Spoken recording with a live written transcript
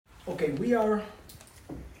Okay, we are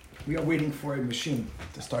waiting for a machine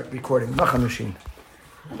to start recording. Not a machine.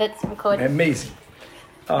 That's recording. Amazing.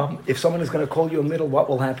 If someone is going to call you in the middle, what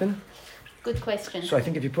will happen? Good question. So I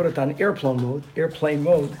think if you put it on airplane mode,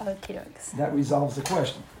 Okey-dokes. that resolves the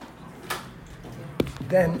question.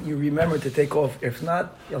 Then you remember to take off. If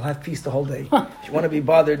not, you'll have peace the whole day. If you want to be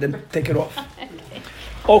bothered, then take it off.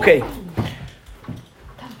 Okay.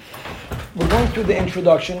 We're going through the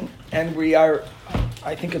introduction, and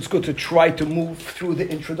I think it's good to try to move through the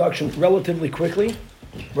introduction relatively quickly.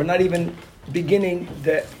 We're not even beginning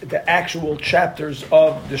the actual chapters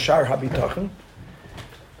of the Shar HaBitachon.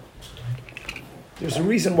 There's a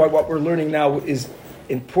reason why what we're learning now is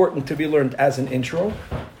important to be learned as an intro.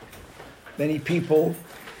 Many people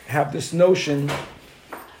have this notion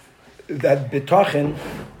that Bitachon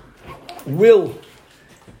will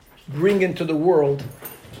bring into the world,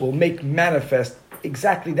 will make manifest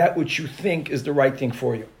exactly that which you think is the right thing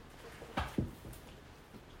for you.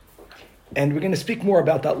 And we're going to speak more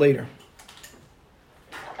about that later.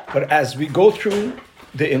 But as we go through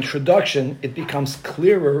the introduction, it becomes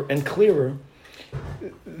clearer and clearer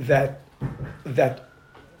that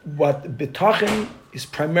what Bitachon is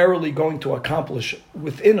primarily going to accomplish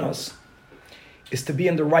within us is to be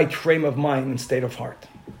in the right frame of mind and state of heart,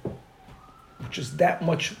 which is that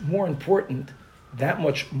much more important than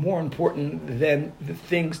the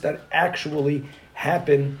things that actually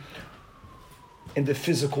happen in the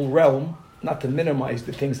physical realm, not to minimize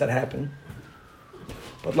the things that happen.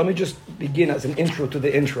 But let me just begin as an intro to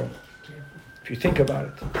the intro. If you think about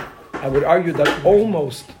it, I would argue that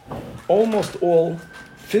almost all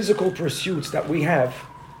physical pursuits that we have,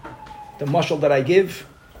 the mashal that I give,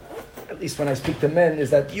 at least when I speak to men, is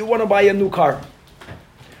that you want to buy a new car.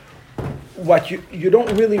 What you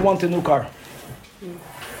don't really want a new car.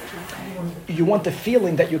 You want the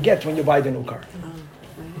feeling that you get when you buy the new car.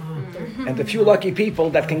 And the few lucky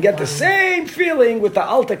people that can get the same feeling with the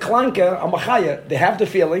Alte Klanke, Amachaya, they have the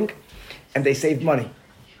feeling and they save money.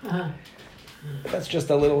 That's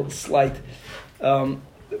just a little slight.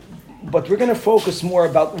 But we're going to focus more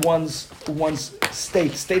about one's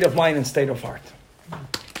state of mind and state of heart.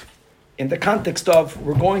 In the context of,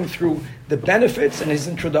 we're going through the benefits in his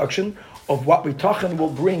introduction of what Bitachon will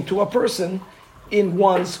bring to a person in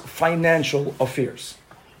one's financial affairs.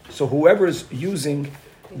 So whoever is using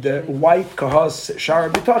the white Kahaz Shar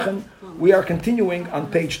Bitachon, we are continuing on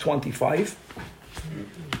page 25.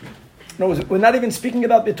 No, we're not even speaking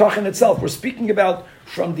about Bitachon itself. We're speaking about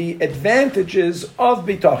from the advantages of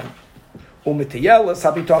Bitachon. One of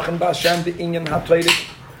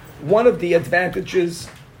the advantages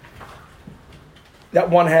that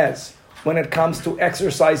one has when it comes to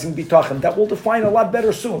exercising Bitachon, that will define a lot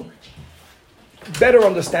better soon. Better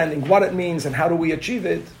understanding what it means and how do we achieve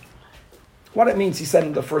it. What it means, he said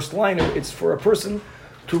in the first liner, it's for a person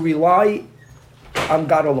to rely on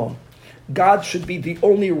God alone. God should be the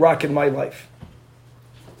only rock in my life.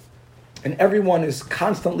 And everyone is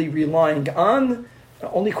constantly relying on. The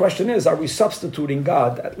only question is, are we substituting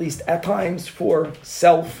God, at least at times, for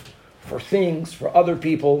self, for things, for other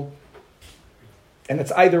people? And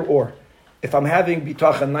it's either or. If I'm having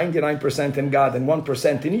bitachon 99% in God and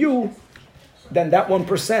 1% in you, then that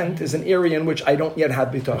 1% is an area in which I don't yet have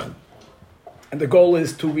bitachon. And the goal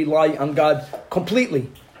is to rely on God completely,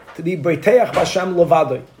 to be Beiteach Hashem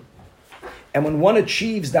Levadoi. And when one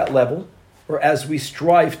achieves that level, or as we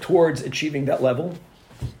strive towards achieving that level,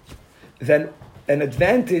 then an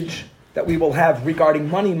advantage that we will have regarding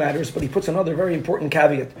money matters, but he puts another very important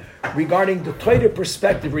caveat, regarding the Torah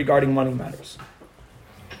perspective regarding money matters.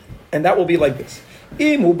 And that will be like this.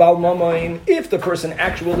 If the person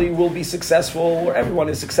actually will be successful, or everyone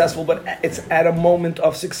is successful, but it's at a moment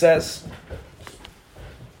of success.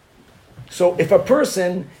 So if a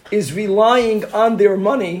person is relying on their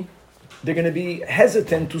money, they're going to be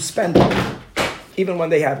hesitant to spend it, even when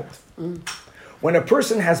they have it. When a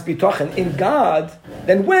person has bitachon in God,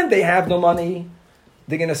 then when they have no money,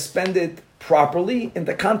 they're going to spend it properly in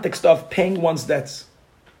the context of paying one's debts.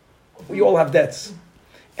 We all have debts.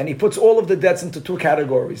 And he puts all of the debts into two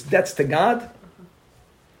categories. Debts to God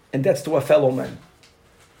and debts to a fellow man.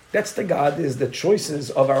 Debts to God is the choices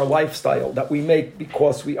of our lifestyle that we make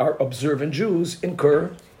because we are observant Jews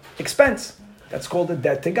incur expense. That's called a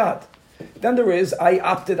debt to God. Then there is,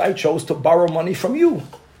 I chose to borrow money from you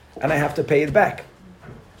and I have to pay it back.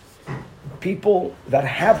 People that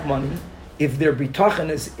have money, if their bitachon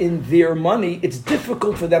is in their money, it's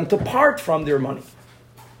difficult for them to part from their money.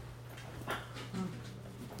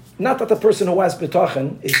 Not that the person who has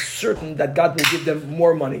bitachon is certain that God will give them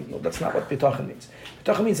more money. No, that's not what bitachon means.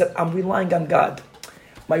 Bitachon means that I'm relying on God.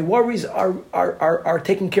 My worries are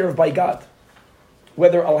taken care of by God.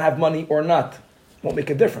 Whether I'll have money or not won't make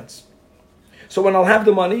a difference. So when I'll have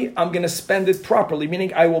the money, I'm going to spend it properly,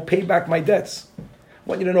 meaning I will pay back my debts. I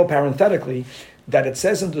want you to know parenthetically that it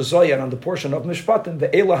says in the Zohar on the portion of Mishpatim,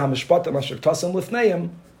 the Elah HaMishpatim Asher Tasem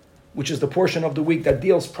Lifneim, which is the portion of the week that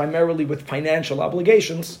deals primarily with financial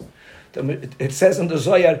obligations. It says in the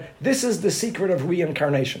Zohar, this is the secret of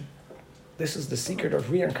reincarnation. This is the secret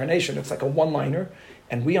of reincarnation. It's like a one-liner,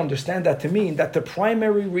 and we understand that to mean that the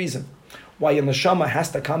primary reason why a neshama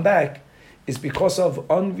has to come back is because of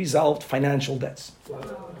unresolved financial debts.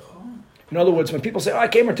 In other words, when people say, I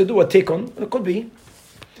came here to do a tikkun, it could be,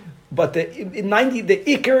 but the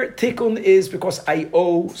ikar tikkun is because I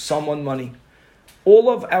owe someone money. All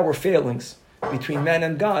of our failings between man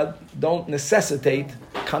and God don't necessitate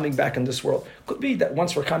coming back in this world. Could be that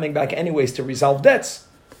once we're coming back anyways to resolve debts,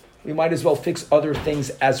 we might as well fix other things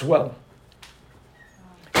as well.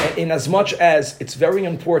 In as much as it's very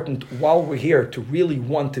important while we're here to really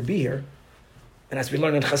want to be here, and as we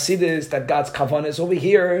learn in Chassidus that God's kavanah is over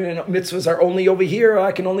here, and mitzvahs are only over here,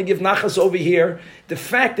 I can only give nachas over here. The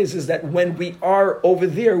fact is that when we are over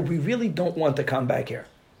there, we really don't want to come back here.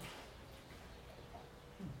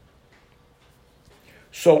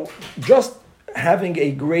 So just having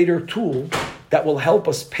a greater tool that will help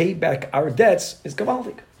us pay back our debts is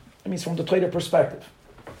gavaldik. I mean, it's from the Torah perspective.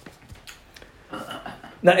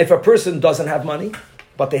 Now, if a person doesn't have money,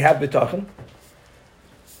 but they have bitachon,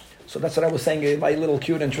 so that's what I was saying in my little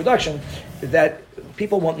cute introduction, that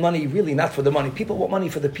people want money really not for the money. People want money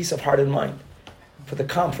for the peace of heart and mind, for the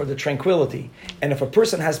calm, for the tranquility. And if a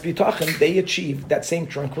person has bitachon, they achieve that same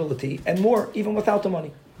tranquility and more, even without the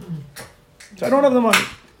money. So I don't have the money.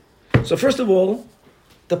 So first of all,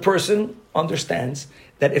 the person understands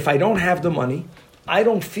that if I don't have the money, I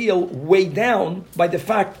don't feel weighed down by the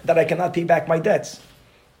fact that I cannot pay back my debts.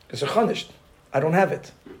 It's a chanisht. I don't have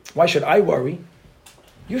it. Why should I worry?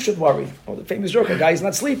 You should worry. Oh, the famous joke, a guy is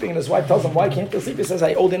not sleeping, and his wife tells him, why can't you sleep? He says,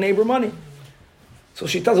 I owe the neighbor money. So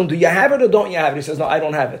she tells him, do you have it or don't you have it? He says, no, I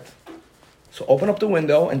don't have it. So open up the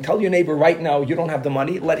window and tell your neighbor right now you don't have the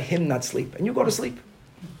money, let him not sleep. And you go to sleep.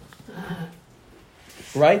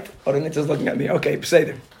 Right? Or the just looking at me, okay, say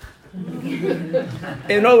them.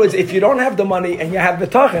 In other words, if you don't have the money and you have the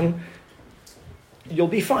bitachon, you'll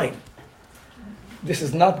be fine. This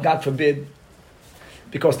is not, God forbid,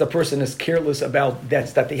 because the person is careless about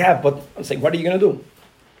debts that they have. But I'm saying, what are you going to do?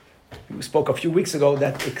 We spoke a few weeks ago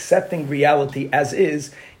that accepting reality as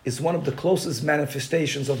is one of the closest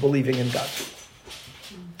manifestations of believing in God.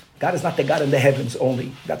 God is not the God in the heavens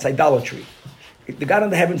only. That's idolatry. The God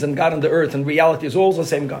in the heavens and God on the earth and reality is always the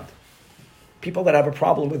same God. People that have a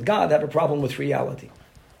problem with God have a problem with reality.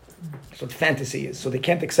 That's what fantasy is. So they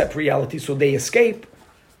can't accept reality, so they escape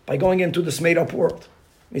by going into this made-up world.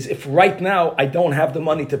 It means if right now I don't have the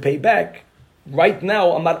money to pay back, right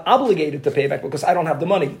now I'm not obligated to pay back because I don't have the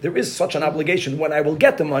money. There is such an obligation. When I will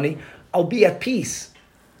get the money, I'll be at peace.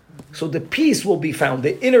 So the peace will be found,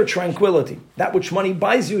 the inner tranquility. That which money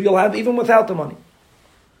buys you, you'll have even without the money.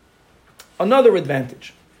 Another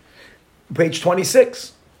advantage, page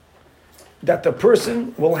 26, that the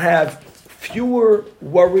person will have fewer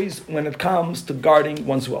worries when it comes to guarding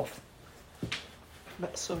one's wealth.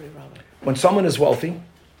 But sorry, Rabbi. When someone is wealthy,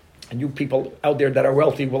 and you people out there that are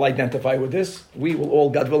wealthy will identify with this, we will all,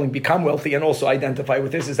 God willing, become wealthy and also identify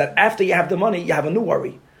with this, is that after you have the money, you have a new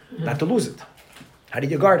worry, not to lose it. How do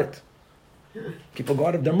you guard it? People go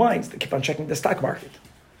out of their minds. They keep on checking the stock market.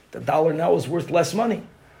 The dollar now is worth less money.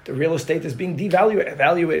 The real estate is being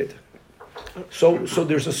evaluated. So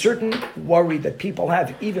there's a certain worry that people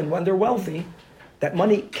have, even when they're wealthy, that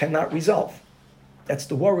money cannot resolve. That's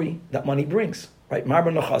the worry that money brings, right?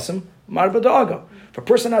 Marba nechasim, marba da'aga. If a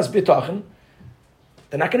person has bitachon,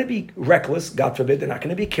 they're not going to be reckless, God forbid. They're not going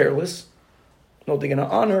to be careless. No, they're going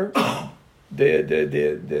to honor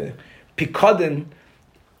the pikadon,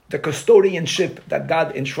 the custodianship that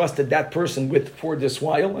God entrusted that person with for this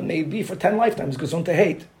while, and maybe for 10 lifetimes, gesund to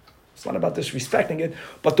hate. It's not about disrespecting it,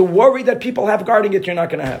 but the worry that people have guarding it, you're not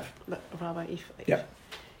going to have. But Rabbi,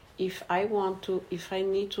 if I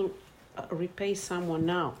need to repay someone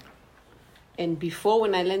now, and before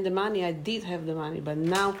when I lend the money, I did have the money, but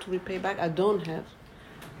now to repay back, I don't have.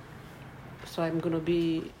 So I'm going to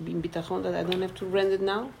be in bitachon that I don't have to rent it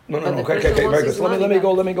now? No. Okay, very good. So let me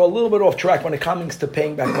go a little bit off track when it comes to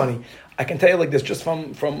paying back money. I can tell you like this, just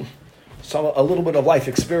from a little bit of life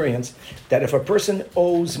experience, that if a person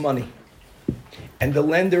owes money and the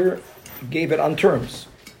lender gave it on terms,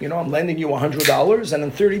 I'm lending you $100 and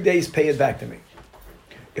in 30 days pay it back to me.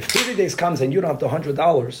 If 30 days comes and you don't have the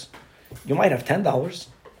 $100, you might have $10.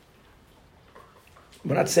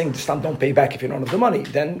 We're not saying don't pay back if you don't have the money.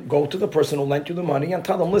 Then go to the person who lent you the money and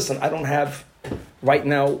tell them, listen, I don't have right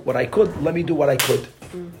now what I could. Let me do what I could.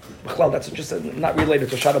 That's just not related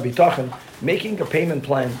to Shara B'tachan. Making a payment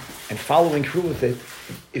plan and following through with it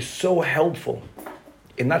is so helpful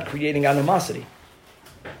in not creating animosity.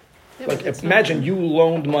 Like imagine you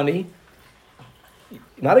loaned money,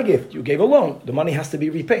 not a gift, you gave a loan. The money has to be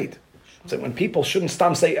repaid. So when people shouldn't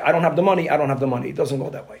stop say, I don't have the money, it doesn't go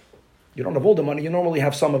that way. You don't have all the money, you normally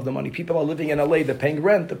have some of the money. People are living in LA, they're paying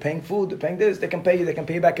rent, they're paying food, they're paying this, they can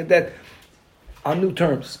pay back a debt on new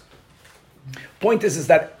terms. Point is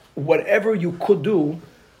that whatever you could do,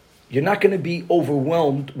 you're not going to be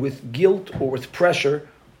overwhelmed with guilt or with pressure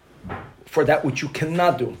for that which you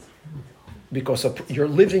cannot do. Because you're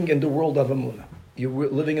living in the world of Amunah. You're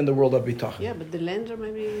living in the world of Bitachon. Yeah, but the lender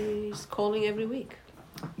maybe is calling every week.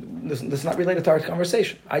 This is not related to our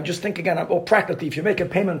conversation. I just think, again, practically, if you make a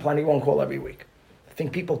payment plan, you won't call every week. I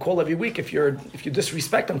think people call every week if you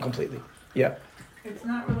disrespect them completely. Yeah. It's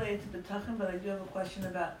not related to Bitachon, but I do have a question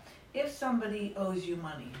about if somebody owes you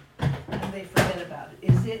money and they forget about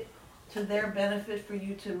it, is it to their benefit for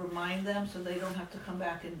you to remind them so they don't have to come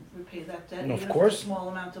back and repay that debt? No, of course. A small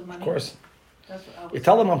amount of money? Of course. That's what I was You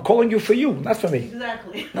tell them, I'm calling you for you, not for me.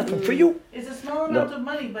 Exactly. Not for you. It's a small amount of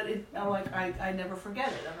money, but I never forget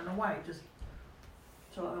it. I don't know why.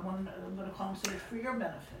 So I'm going to call and say it's for your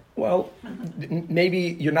benefit. Well,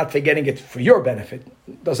 maybe you're not forgetting it for your benefit.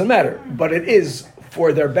 Doesn't matter. But it is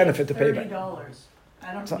for their benefit to pay back. $30.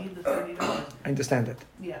 I don't need the $30. I understand that.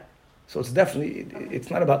 Yeah. So it's definitely,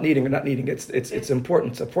 it's not about needing or not needing. It's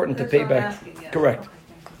important. It's important to pay back. Asking, yes. Correct.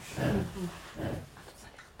 Okay,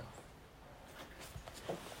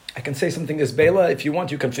 I can say something as Bela. If you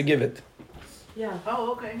want, you can forgive it. Yeah.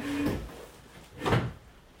 Oh, okay.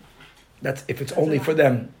 That's if it's only for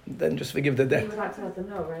them, then just forgive the debt. You would have to let them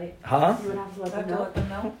know, right? Huh? You would have to let Have them to know. let them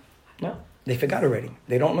know? No, they forgot already.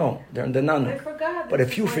 They don't know. They're in the They none. forgot. But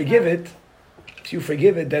if you forgive it,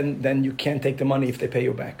 then you can't take the money if they pay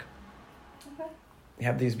you back. Okay. You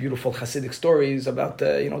have these beautiful Hasidic stories about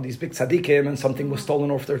these big tzaddikim and something was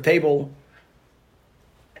stolen off their table,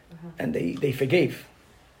 and they forgave.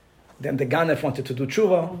 Then the Ganef wanted to do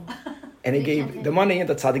tshuva, and he gave the money, and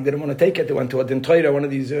the tzaddik didn't want to take it. They went to a din Torah, one of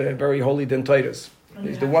these very holy din Torahs.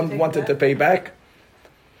 The one wanted to pay back.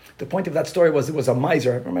 The point of that story was it was a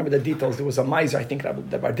miser. I remember the details. There was a miser, I think,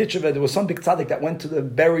 the Barditcheva. There was some big tzaddik that went to the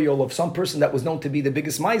burial of some person that was known to be the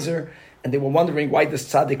biggest miser, and they were wondering why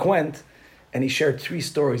this tzaddik went, and he shared 3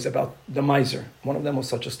 stories about the miser. One of them was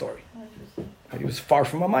such a story. He was far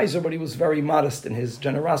from a miser, but he was very modest in his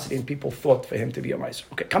generosity, and people thought for him to be a miser.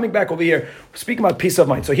 Okay, coming back over here, speaking about peace of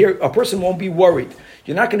mind. So here, a person won't be worried.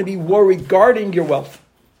 You're not going to be worried guarding your wealth.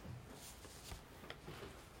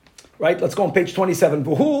 Right? Let's go on page 27.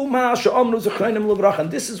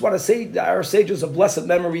 And this is what our sages of blessed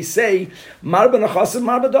memory say. More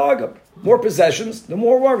possessions, the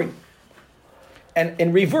more worry. And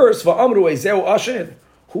in reverse,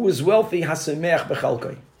 who is wealthy,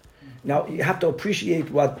 now, you have to appreciate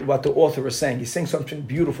what the author is saying. He's saying something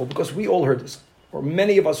beautiful because we all heard this, or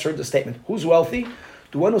many of us heard the statement. Who's wealthy?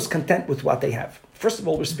 The one who's content with what they have. First of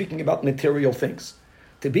all, we're speaking about material things.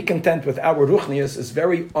 To be content with our ruchnias is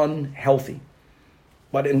very unhealthy.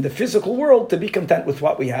 But in the physical world, to be content with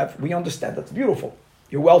what we have, we understand that's beautiful.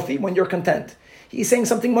 You're wealthy when you're content. He's saying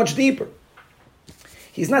something much deeper.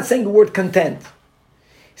 He's not saying the word content.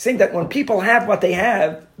 Saying that when people have what they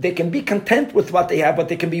have, they can be content with what they have, but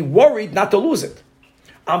they can be worried not to lose it.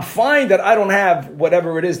 I'm fine that I don't have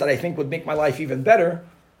whatever it is that I think would make my life even better.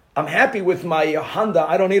 I'm happy with my Honda.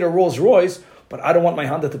 I don't need a Rolls Royce, but I don't want my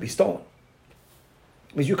Honda to be stolen.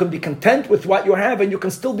 Because you can be content with what you have and you can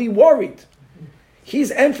still be worried.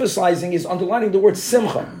 He's underlining the word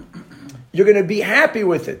simcha. You're going to be happy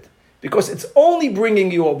with it because it's only bringing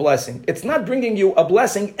you a blessing. It's not bringing you a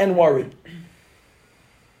blessing and worry.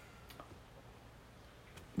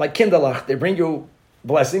 Like Kinderlach, they bring you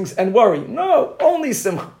blessings and worry. No, only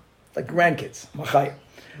simcha. Like grandkids. Machayim.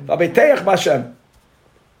 V'abeteach b'Hashem.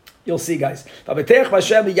 You'll see, guys. V'abeteach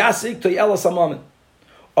b'Hashem yasik to'yel ha'samamin.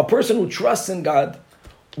 A person who trusts in God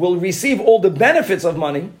will receive all the benefits of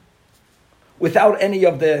money without any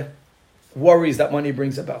of the worries that money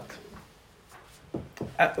brings about.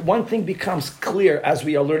 One thing becomes clear as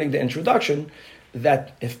we are learning the introduction,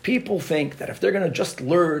 that if people think that if they're going to just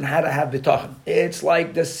learn how to have bitachon, it's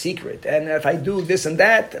like the secret, and if I do this and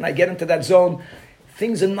that, and I get into that zone,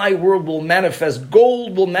 things in my world will manifest,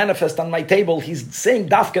 gold will manifest on my table. He's saying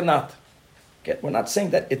dafka not. Okay? We're not saying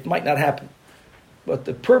that it might not happen. But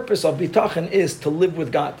the purpose of bitachon is to live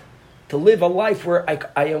with God, to live a life where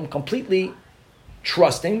I am completely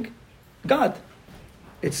trusting God.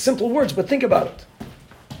 It's simple words, but think about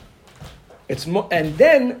it. And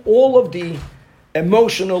then all of the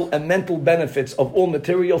emotional and mental benefits of all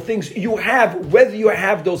material things you have, whether you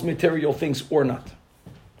have those material things or not.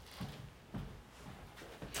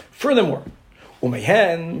 Furthermore,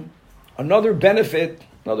 another benefit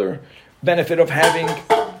of having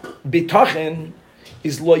bitachon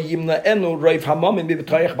is lo yimna'enu reiv hamamim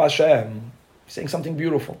b'b'tayach b'Hashem. Saying something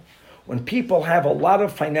beautiful. When people have a lot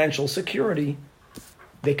of financial security,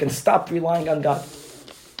 they can stop relying on God.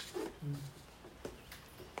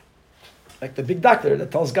 Like the big doctor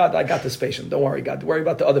that tells God, I got this patient. Don't worry, God. Worry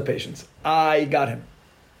about the other patients. I got him.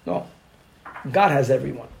 No. God has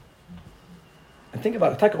everyone. And think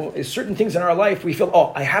about it. Certain things in our life, we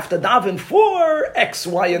feel, I have to daven for X,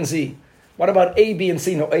 Y, and Z. What about A, B, and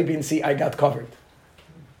C? No, A, B, and C, I got covered.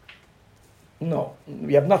 No,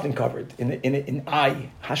 we have nothing covered. In I,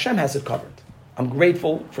 Hashem has it covered. I'm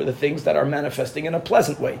grateful for the things that are manifesting in a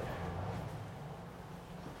pleasant way.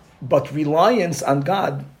 But reliance on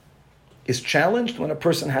God is challenged when a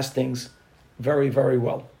person has things very, very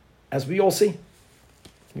well. As we all see.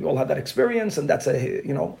 We all have that experience, and that's a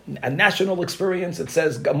national experience. It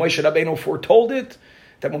says, Moshe Rabbeinu foretold it,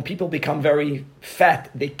 that when people become very fat,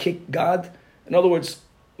 they kick God. In other words,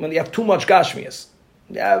 when they have too much gashmias,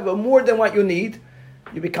 you have more than what you need,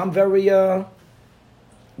 you become very,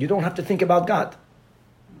 you don't have to think about God.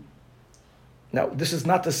 Now, this is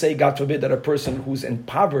not to say, God forbid, that a person who's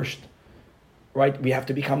impoverished, right, we have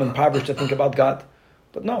to become impoverished to think about God.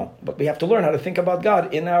 But we have to learn how to think about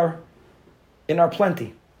God in our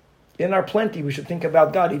plenty. In our plenty, we should think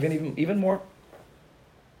about God even more.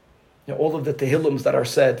 All of the Tehillims that are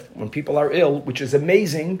said when people are ill, which is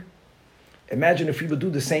amazing. Imagine if we would do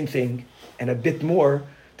the same thing and a bit more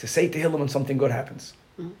to say Tehillim when something good happens.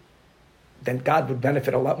 Mm-hmm. Then God would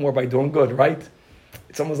benefit a lot more by doing good, right?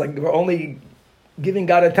 It's almost like we're only giving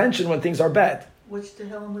God attention when things are bad. Which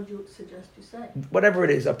Tehillim would you suggest you say? Whatever it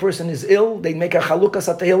is. A person is ill, they make a chalukah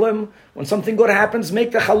sa Tehillim. When something good happens,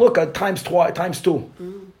 make the chalukah times 2.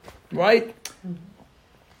 Mm-hmm. Right?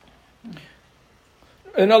 Mm-hmm.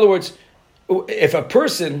 In other words, if a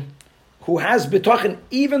person who has bitachon,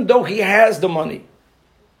 even though he has the money,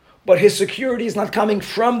 but his security is not coming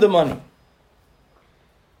from the money.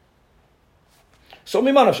 So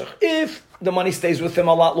if the money stays with him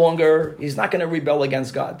a lot longer, he's not going to rebel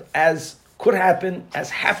against God, as could happen,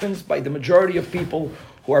 as happens by the majority of people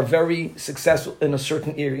who are very successful in a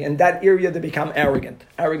certain area. In that area, they become arrogant.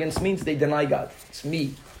 Arrogance means they deny God. It's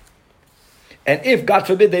me. And if, God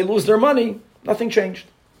forbid, they lose their money, nothing changed.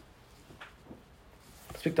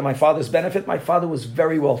 Speak to my father's benefit. My father was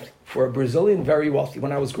very wealthy. For a Brazilian, very wealthy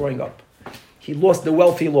when I was growing up. He lost the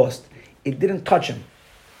wealth he lost. It didn't touch him.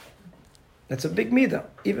 That's a big midah.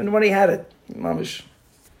 Even when he had it, mamish,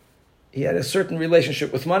 he had a certain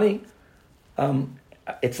relationship with money.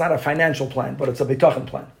 It's not a financial plan, but it's a bitachon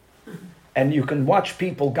plan. And you can watch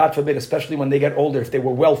people, God forbid, especially when they get older, if they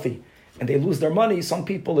were wealthy and they lose their money, some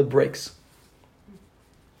people it breaks.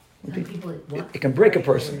 It can break a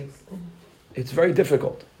person. It's very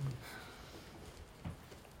difficult.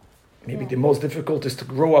 Maybe the most difficult is to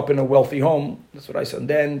grow up in a wealthy home. That's what I said. And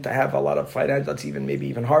then to have a lot of finance, that's maybe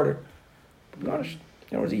even harder. But gosh,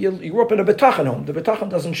 you grew up in a betachon home. The betachon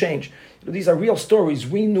doesn't change. These are real stories.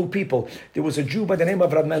 We knew people. There was a Jew by the name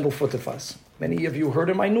of Rav Mendel Futefas. Many of you heard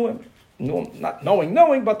him. I knew him. Not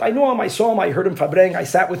knowing, but I knew him. I saw him. I heard him fabreng. I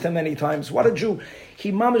sat with him many times. What a Jew.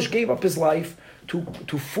 He mamish gave up his life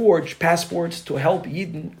to forge passports to help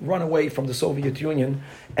Yidden run away from the Soviet Union,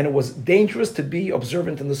 and it was dangerous to be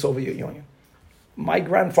observant in the Soviet Union. My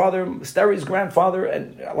grandfather, Steri's grandfather,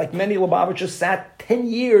 and like many Lubavitchers, sat 10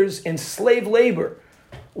 years in slave labor.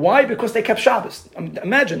 Why? Because they kept Shabbos.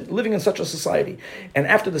 Imagine living in such a society. And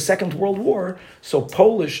after the Second World War, so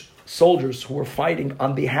Polish soldiers who were fighting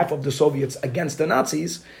on behalf of the Soviets against the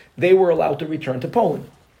Nazis, they were allowed to return to Poland.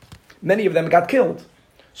 Many of them got killed.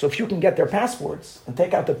 So if you can get their passports and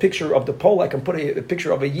take out the picture of the Pole, I can put a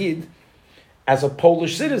picture of a Yid as a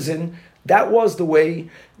Polish citizen. That was the way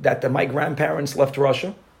that my grandparents left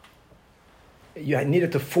Russia. You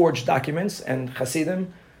needed to forge documents, and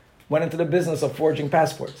Hasidim went into the business of forging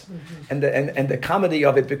passports. Mm-hmm. And the comedy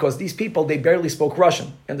of it, because these people, they barely spoke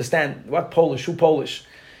Russian. Understand? What Polish? Who Polish?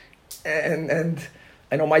 And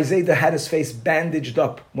I know my Zayda had his face bandaged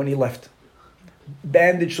up when he left.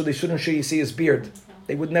 Bandaged so they shouldn't see his beard.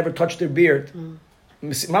 They would never touch their beard.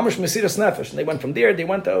 Mamash Mesiras Nefesh. And they went from there, they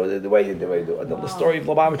went the story of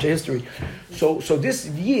Lubavitcher history. So this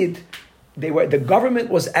Yid, the government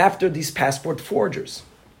was after these passport forgers.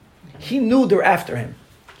 He knew they're after him.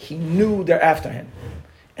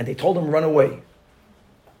 And they told him, run away.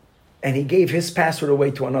 and he gave his password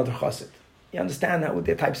away to another chassid. You understand that with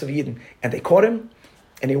the types of Yidden. And they caught him,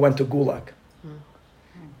 and he went to Gulag.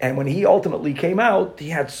 And when he ultimately came out, he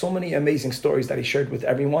had so many amazing stories that he shared with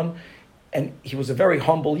everyone. And he was a very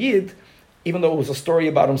humble Yid, even though it was a story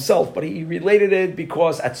about himself. But he related it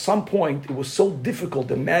because at some point, it was so difficult,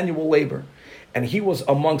 the manual labor. And he was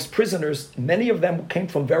amongst prisoners. Many of them came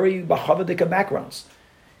from very Bahavadika backgrounds.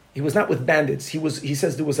 He was not with bandits. He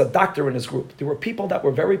says there was a doctor in his group. There were people that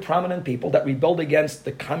were very prominent people that rebelled against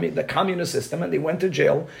the communist system, and they went to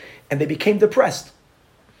jail, and they became depressed.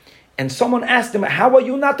 And someone asked him, how are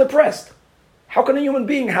you not depressed? How can a human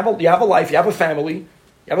being you have a life, you have a family,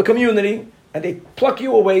 you have a community, and they pluck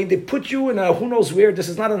you away, they put you in a who knows where. This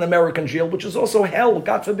is not an American jail, which is also hell,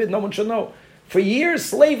 God forbid, no one should know. For years,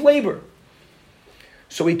 slave labor.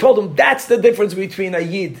 So he told him, that's the difference between a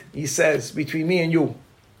Yid, he says, between me and you.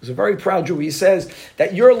 He's a very proud Jew. He says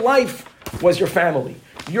that your life was your family.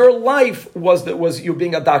 Your life was you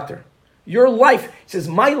being a doctor. Your life, he says,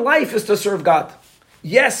 my life is to serve God.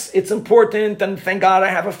 Yes, it's important, and thank God I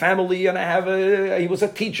have a family, and he was a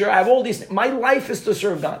teacher, I have all these. My life is to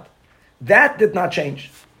serve God. That did not change.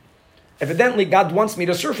 Evidently, God wants me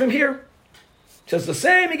to serve him here. He says the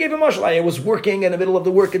same, he gave a mashal. I was working in the middle of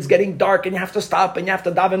the work, it's getting dark, and you have to stop, and you have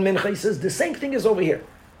to daven mincha. He says, the same thing is over here.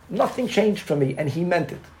 Nothing changed for me, and he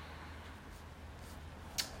meant it.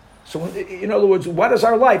 So, in other words, what is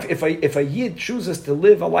our life? If a Yid chooses to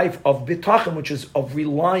live a life of bitachon, which is of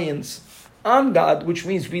reliance on God, which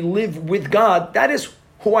means we live with God, that is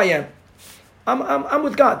who I am. I'm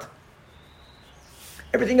with God.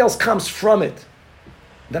 Everything else comes from it.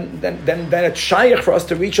 Then it's shaykh for us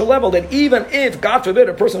to reach a level that even if, God forbid,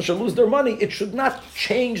 a person should lose their money, it should not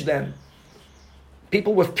change them.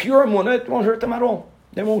 People with pure emunah, it won't hurt them at all.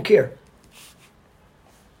 They won't care.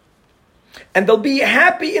 And they'll be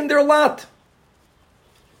happy in their lot.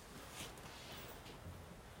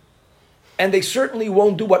 And they certainly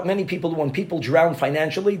won't do what many people do. When people drown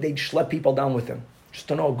financially, they schlep people down with them. Just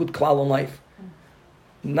to know a good klal in life.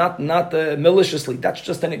 Not maliciously. That's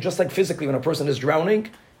just like physically when a person is drowning.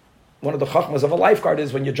 One of the chachmas of a lifeguard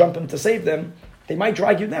is when you jump in to save them, they might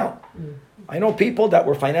drag you down. I know people that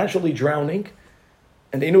were financially drowning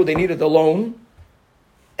and they knew they needed a loan,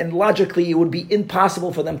 and logically it would be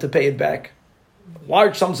impossible for them to pay it back.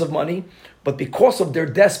 Large sums of money, but because of their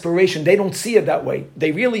desperation, they don't see it that way.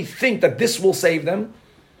 They really think that this will save them,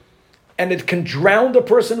 and it can drown the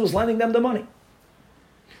person who's lending them the money.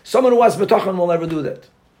 Someone who has bitachon will never do that.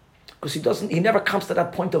 Because he never comes to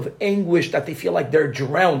that point of anguish that they feel like they're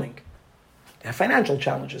drowning. They have financial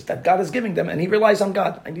challenges that God is giving them, and he relies on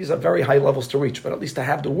God. And these are very high levels to reach, but at least to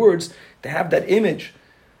have the words, to have that image,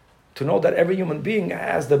 to know that every human being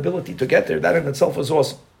has the ability to get there, that in itself is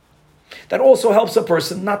awesome. That also helps a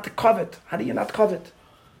person not to covet. How do you not covet?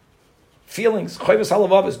 Feelings, chayvus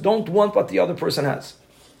halavavis, don't want what the other person has.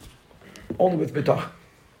 Only with bitach.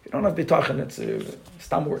 If you don't have bitachon, it's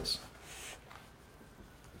stam words.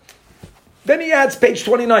 Then he adds, page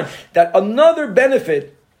 29, that another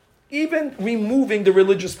benefit, even removing the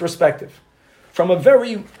religious perspective, from a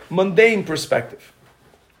very mundane perspective,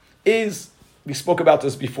 is, we spoke about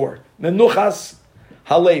this before, menuchas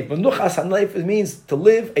halev. Menuchas halev means to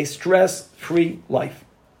live a stress-free life.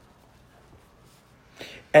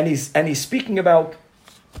 And he's speaking about,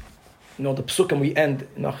 the psukim we end,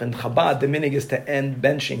 in Chabad, the minig is to end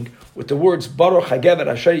benching with the words, Baruch hagever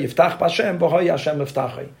asher yiftach b'Hashem, v'hoy Hashem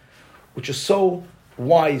yiftachai, which is so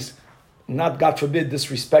wise, not, God forbid,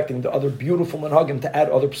 disrespecting the other beautiful manhagim to add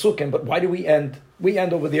other psukim. But why do we end? We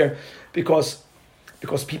end over there because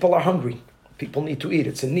people are hungry. People need to eat.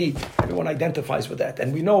 It's a need. Everyone identifies with that.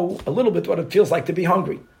 And we know a little bit what it feels like to be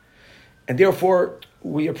hungry. And therefore,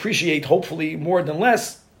 we appreciate, hopefully more than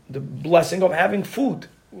less, the blessing of having food.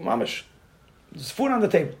 Mamish. There's food on the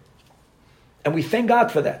table. And we thank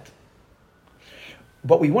God for that.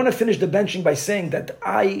 But we want to finish the benching by saying that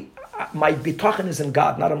my bitachon is in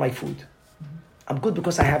God, not in my food. I'm good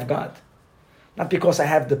because I have God. Not because I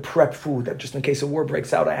have the prep food that just in case a war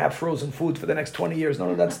breaks out, I have frozen food for the next 20 years.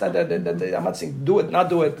 No, that's not. I'm not saying do it, not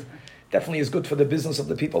do it. Definitely is good for the business of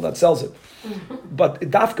the people that sells it. But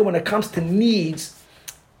dafka, when it comes to needs,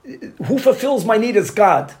 who fulfills my need is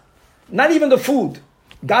God. Not even the food.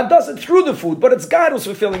 God does it through the food, but it's God who's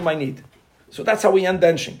fulfilling my need. So that's how we end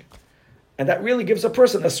benching. And that really gives a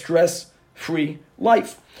person a stress-free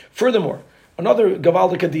life. Furthermore, another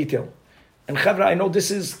Gavaldika detail. And Chevra, I know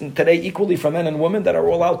this is today equally for men and women that are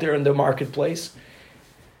all out there in the marketplace.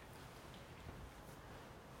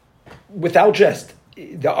 Without jest,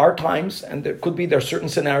 there are times, and there are certain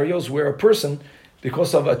scenarios where a person,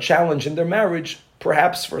 because of a challenge in their marriage,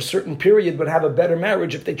 perhaps for a certain period, would have a better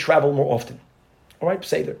marriage if they travel more often. All right,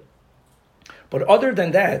 Seder. But other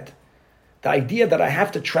than that, the idea that I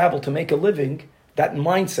have to travel to make a living, that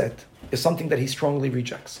mindset is something that he strongly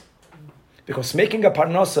rejects. Because making a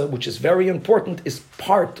parnasa, which is very important, is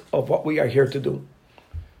part of what we are here to do.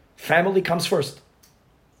 Family comes first.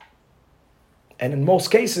 And in most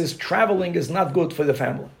cases, traveling is not good for the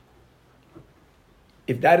family.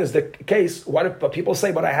 If that is the case, what if people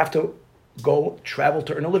say, but I have to go travel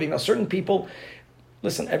to earn a living? Now, certain people,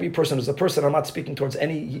 listen, every person is a person. I'm not speaking towards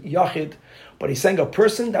any yachid, but he's saying a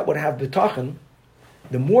person that would have bitachon,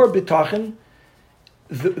 the more bitachon,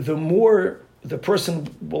 the more the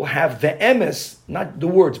person will have the emes, not the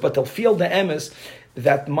words, but they'll feel the emes,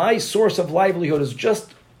 that my source of livelihood is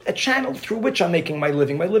just a channel through which I'm making my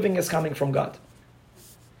living. My living is coming from God.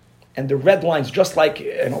 And the red lines, just like,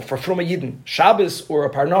 for Fruma Yidden, Shabbos or a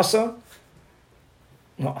Parnasa,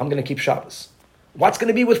 no, I'm going to keep Shabbos. What's going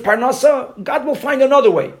to be with Parnasa? God will find another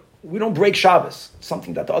way. We don't break Shabbos.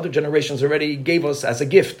 Something that the other generations already gave us as a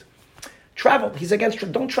gift. Travel. He's against,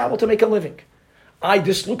 don't travel to make a living.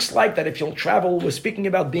 This looks like that if you'll travel, we're speaking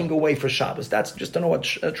about being away for Shabbos. That's just to know what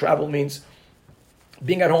travel means.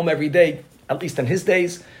 Being at home every day, at least in his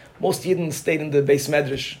days, most Yidden stayed in the Beis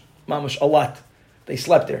Medrash, mamash, a lot. They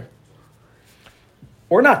slept there.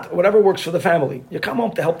 Or not, whatever works for the family. You come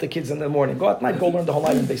home to help the kids in the morning. Go at night, go learn the whole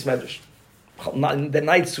night in Beis Medrash. The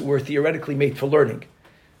nights were theoretically made for learning.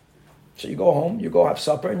 So you go home, you go have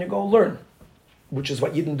supper, and you go learn, which is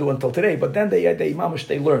what you didn't do until today. But then they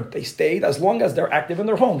learned. They stayed as long as they're active in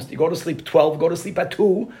their homes. You go to sleep 12, go to sleep at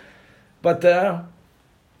 2, but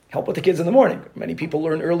help with the kids in the morning. Many people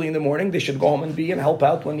learn early in the morning. They should go home and help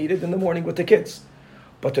out when needed in the morning with the kids.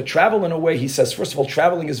 But to travel in a way, he says, first of all,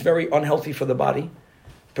 traveling is very unhealthy for the body,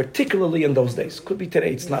 particularly in those days. Could be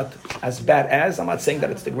today, it's not as bad as. I'm not saying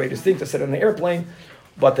that it's the greatest thing to sit on an airplane,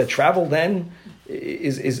 but the travel then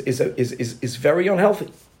is very unhealthy.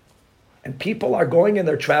 And people are going and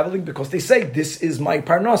they're traveling because they say, this is my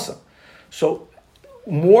parnasa. So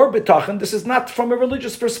more bitachon, this is not from a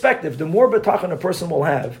religious perspective. The more bitachon a person will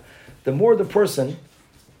have, the more the person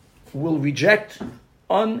will reject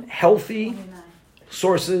unhealthy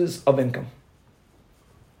sources of income.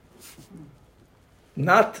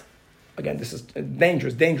 Not, again, this is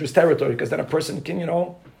dangerous territory, because then a person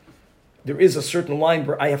can, there is a certain line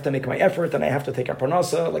where I have to make my effort and I have to take a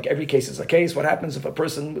parnasa. Like every case is a case. What happens if a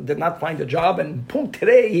person did not find a job and boom,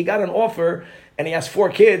 today he got an offer and he has 4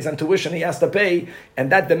 kids and tuition he has to pay, and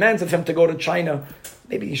that demands of him to go to China?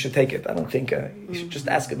 Maybe he should take it. I don't think you should just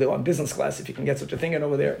ask it on business class if you can get such a thing in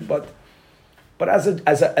over there. But as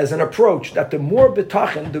an approach, that the more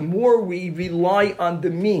bitachon, the more we rely on the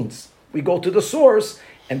means. We go to the source,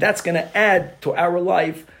 and that's going to add to our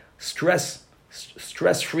life stress-free,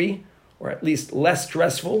 or at least less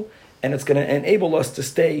stressful, and it's going to enable us to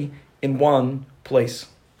stay in one place.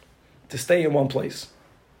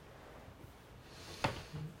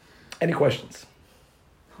 Any questions?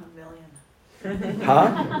 1 million.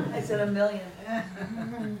 Huh? I said 1 million.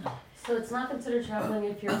 So it's not considered traveling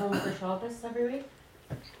if you're home for Shabbos every week?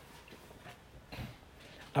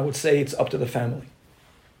 I would say it's up to the family.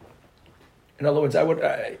 In other words,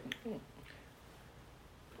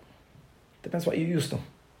 depends what you're used to.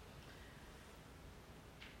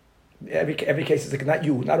 Every case is like, not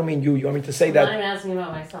you. I don't mean you. You want me to say that? I'm not even asking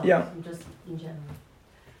about myself. Yeah. I'm just in general.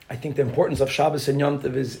 I think the importance of Shabbos and Yom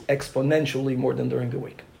Tov is exponentially more than during the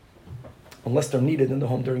week. Unless they're needed in the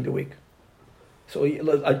home during the week. So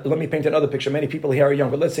let me paint another picture. Many people here are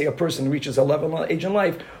younger. Let's say a person reaches a level of age in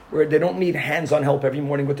life where they don't need hands-on help every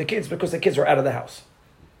morning with the kids because the kids are out of the house.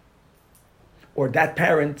 Or that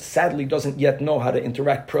parent sadly doesn't yet know how to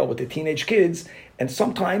interact with the teenage kids. And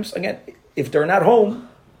sometimes, again, if they're not home,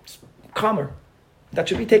 it's calmer. That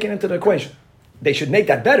should be taken into the equation. They should make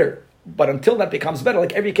that better. But until that becomes better,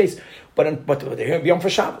 like every case, but they're here Yom for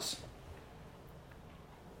Shabbos.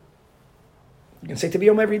 You can say to be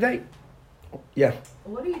home every day. Yeah.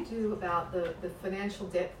 What do you do about the financial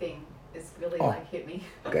debt thing? Is really hit me.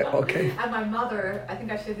 Okay. And my mother, I think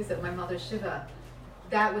I shared this at my mother's shiva.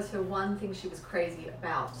 That was her one thing she was crazy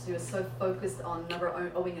about. She was so focused on never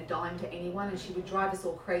owing a dime to anyone, and she would drive us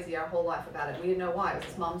all crazy our whole life about it. We didn't know why. It was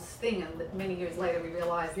his mum's thing, and many years later we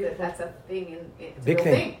realized that that's a thing, and it's a real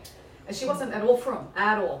thing. And she wasn't at all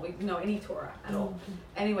at all. We didn't know any Torah at all.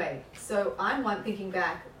 Anyway, so I'm thinking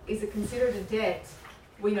back, is it considered a debt?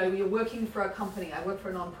 You're working for a company. I work for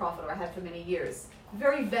a non-profit, or I have for many years.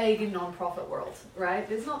 Very vague in non-profit world, right?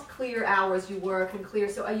 There's not clear hours you work and clear.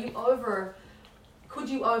 So could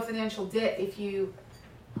you owe financial debt if you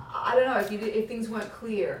I don't know if things weren't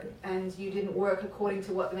clear and you didn't work according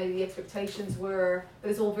to what maybe the expectations were,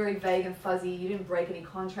 but it's all very vague and fuzzy. You didn't break any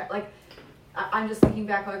contract. Like I'm just thinking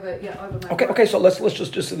back over my Okay, work. okay. So let's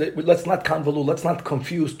just let's not convolute. Let's not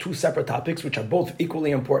confuse two separate topics, which are both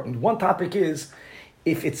equally important. One topic is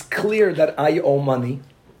if it's clear that I owe money,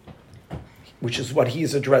 which is what he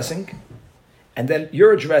is addressing, and then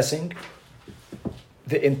you're addressing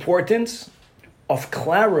the importance of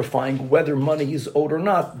clarifying whether money is owed or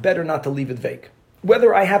not. Better not to leave it vague.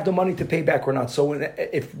 Whether I have the money to pay back or not. So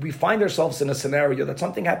if we find ourselves in a scenario that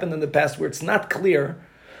something happened in the past where it's not clear,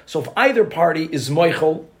 so if either party is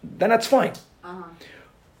moichel, then that's fine.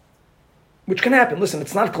 Which can happen. Listen,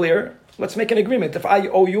 it's not clear. Let's make an agreement. If I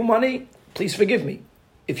owe you money, please forgive me.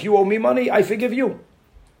 If you owe me money, I forgive you.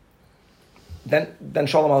 Then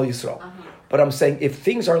Shalom Al Yisrael. But I'm saying if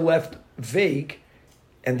things are left vague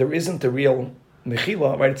and there isn't a real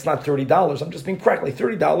mechila, right? It's not $30. I'm just being practical.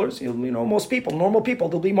 $30, you know, most people, normal people,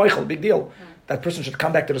 they'll be moichel, big deal. That person should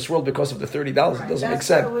come back to this world because of the $30. It doesn't make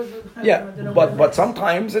sense. Yeah, but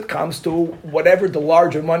sometimes it comes to whatever the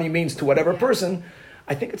larger money means to whatever person.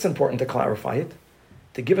 I think it's important to clarify it,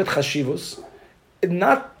 to give it chashivus,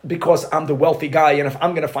 not because I'm the wealthy guy and if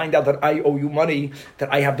I'm going to find out that I owe you money,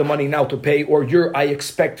 that I have the money now to pay, or I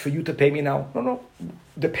expect for you to pay me now. No.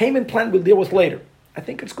 The payment plan we'll deal with later. I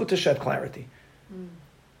think it's good to shed clarity.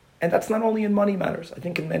 And that's not only in money matters. I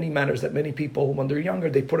think in many matters that many people, when they're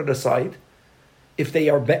younger, they put it aside. If they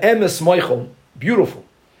are be'emes moichel, beautiful.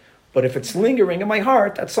 But if it's lingering in my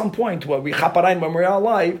heart, at some point, when we're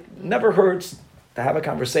alive, never hurts to have a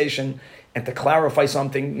conversation and to clarify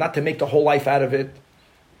something, not to make the whole life out of it.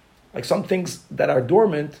 Like some things that are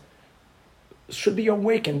dormant should be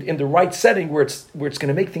awakened in the right setting where it's going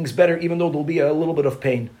to make things better, even though there'll be a little bit of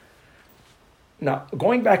pain. Now,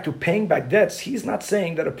 going back to paying back debts, he's not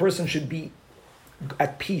saying that a person should be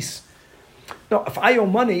at peace. No, if I owe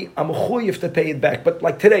money, I'm a chuyev to pay it back. But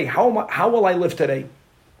like today, how will I live today?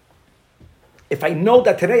 If I know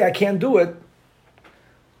that today I can't do it,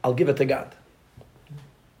 I'll give it to God.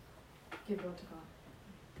 Give it all to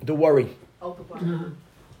God. The worry. Oh, the one.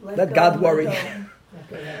 Let God worry.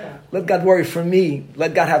 Let God worry for me.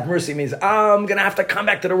 Let God have mercy. Means I'm going to have to come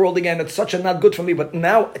back to the world again. It's such a not good for me. But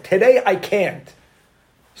now, today I can't.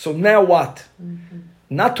 So now what?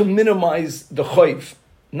 Not to minimize the choiv.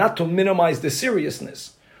 Not to minimize the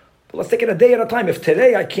seriousness. But let's take it a day at a time. If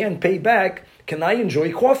today I can't pay back, can I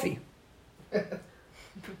enjoy coffee?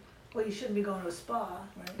 Well, you shouldn't be going to a spa,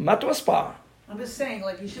 right? Not to a spa. I'm just saying,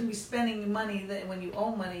 like, you shouldn't be spending money that when you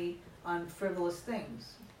owe money on frivolous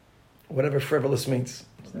things. Whatever frivolous means.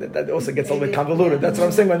 That also gets a little bit convoluted. That's what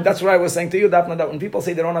I'm saying. That's what I was saying to you, Daphne, that when people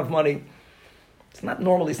say they don't have money, it's not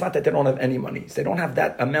that they don't have any money. It's they don't have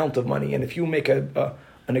that amount of money. And if you make an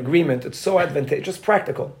agreement, it's so advantageous,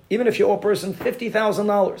 practical. Even if you owe a person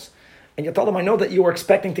 $50,000 and you tell them, I know that you were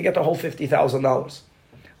expecting to get the whole $50,000.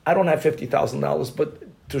 I don't have $50,000,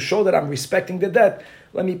 but to show that I'm respecting the debt,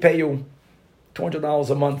 let me pay you $200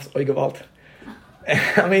 a month, Oigevalt.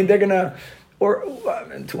 I mean, they're going to, or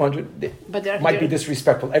 200, but might be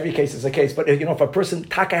disrespectful. Every case is a case. But if a person,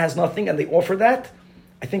 taka has nothing and they offer that,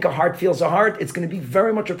 I think a heart feels a heart. It's going to be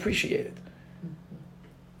very much appreciated.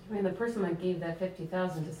 I mean, the person that gave that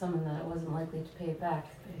 $50,000 to someone that wasn't likely to pay it back,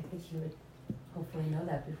 I think he would hopefully know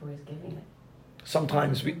that before he's giving it.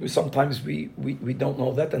 Sometimes we don't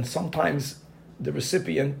know that, and sometimes the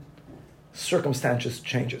recipient circumstances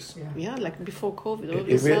changes. Yeah, like before COVID.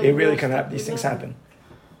 It really can happen. These things happen.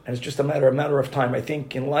 And it's just a matter of time. I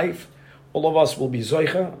think in life, all of us will be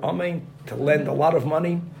zoicha, amen, to lend a lot of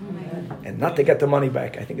money and not to get the money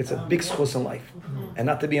back. I think it's a big schus in life. And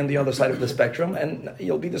not to be on the other side of the spectrum, and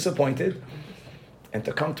you'll be disappointed. And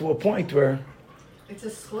to come to a point where... It's a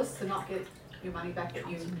schluss to not get your money back that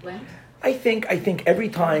you lent? I think every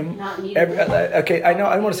time... Not needed. Okay, I know.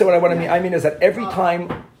 I don't want to say what I mean. I mean is that every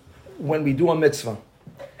time when we do a mitzvah,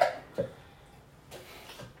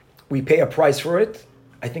 we pay a price for it,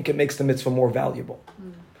 I think it makes the mitzvah more valuable.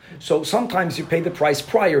 So sometimes you pay the price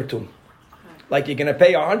prior to. Like you're going to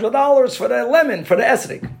pay $100 for the lemon, for the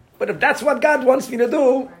esrog. But if that's what God wants me to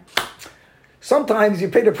do, sometimes you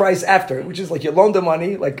pay the price after, which is like you loan the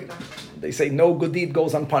money, like they say no good deed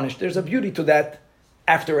goes unpunished. There's a beauty to that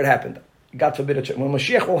after it happened. God forbid it. When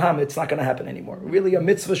Mashiach will come, it's not going to happen anymore. Really, a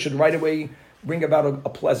mitzvah should right away bring about a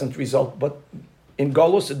pleasant result. But in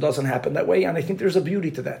Golus, it doesn't happen that way. And I think there's a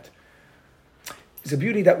beauty to that. There's a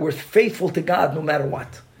beauty that we're faithful to God no matter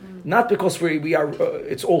what. Not because we are,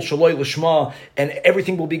 it's all shaloi l'shma and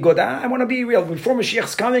everything will be good. I want to be real. Before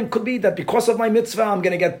Mashiach's coming, could be that because of my mitzvah, I'm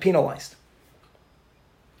going to get penalized.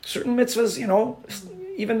 Certain mitzvahs,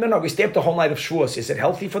 even no, we stay up the whole night of Shavuos. Is it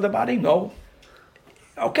healthy for the body? No.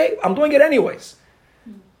 Okay, I'm doing it anyways.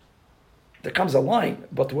 There comes a line,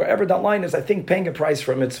 but wherever that line is, I think paying a price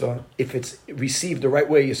for a mitzvah, if it's received the right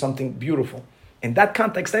way, is something beautiful. In that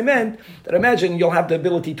context, I meant that imagine you'll have the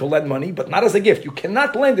ability to lend money, but not as a gift. You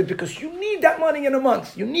cannot lend it because you need that money in a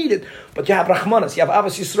month. You need it. But you have Rahmanas, you have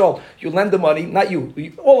Avos Yisrael. You lend the money, not you,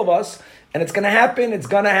 all of us, and it's going to happen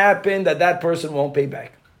that person won't pay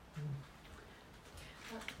back.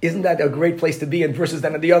 Isn't that a great place to be in versus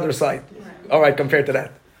then on the other side? All right, compared to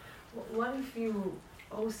that. What if you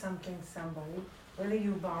owe something to somebody, whether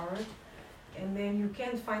you borrowed, and then you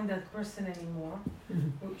can't find that person anymore?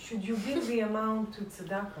 Should you give the amount to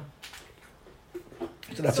tzedakah?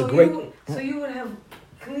 So that's a great... So you would have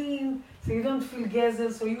clean, so you don't feel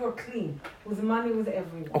gezel, so you are clean with money with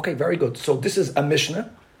everyone. Okay, very good. So this is a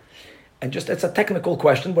Mishnah, and just it's a technical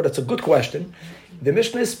question, but it's a good question. The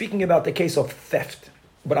Mishnah is speaking about the case of theft,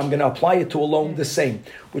 but I'm going to apply it to a loan the same,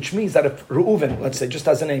 which means that if Reuven, let's say, just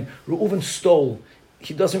as a name, Reuven stole,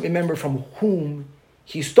 he doesn't remember from whom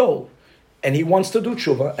he stole, and he wants to do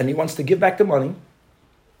tshuva, and he wants to give back the money.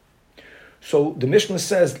 So the Mishnah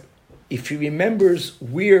says, if he remembers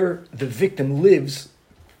where the victim lives,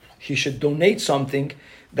 he should donate something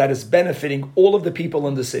that is benefiting all of the people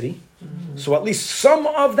in the city. So at least some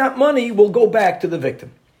of that money will go back to the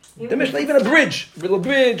victim. The Mishnah, even a bridge, build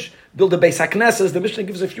a Beis HaKnesses. The Mishnah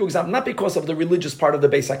gives a few examples, not because of the religious part of the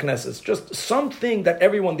Beis HaKnesses, just something that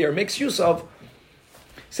everyone there makes use of.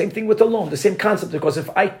 Same thing with the loan, the same concept, because if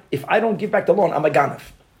I don't give back the loan, I'm a ganef.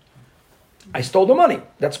 I stole the money.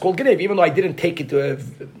 That's called genev, even though I didn't take it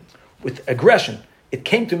with aggression. It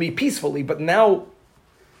came to me peacefully, but now,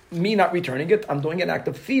 me not returning it, I'm doing an act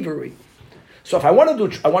of thievery. So if I want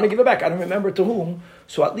to give it back, I don't remember to whom,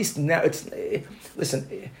 so at least now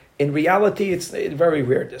listen, in reality, it's very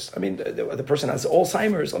rare this. I mean, the person has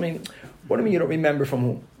Alzheimer's. I mean, what do you mean you don't remember from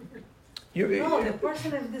whom? No, the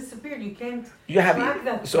person has disappeared. You can't track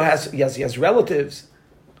that. So he has relatives,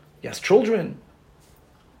 he has children.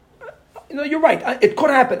 You're right. It could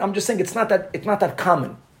happen. I'm just saying it's not that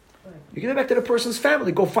common. Right. You give it back to the person's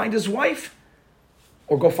family. Go find his wife,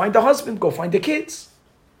 or go find the husband. Go find the kids.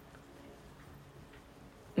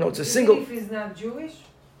 No, it's a single. If he's not Jewish.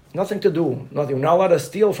 Nothing to do. Nothing. You're not allowed to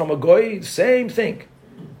steal from a goy. Same thing.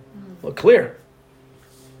 Well, clear.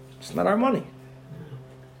 It's not our money.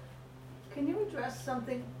 Can you address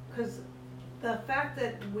something? Because the fact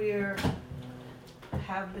that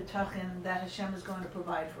have bitachon that Hashem is going to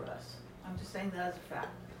provide for us. I'm just saying that as a fact.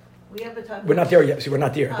 We have bitachon. We're not there yet. See, we're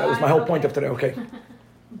not there. That was my whole point of today. Okay.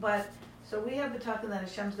 But so we have bitachon that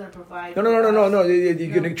Hashem's going to provide. No.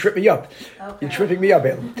 You're going to trip me up. Okay. You're tripping me up,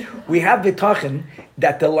 Ellen. We have bitachon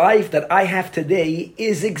that the life that I have today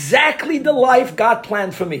is exactly the life God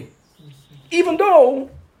planned for me, even though,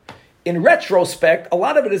 in retrospect, a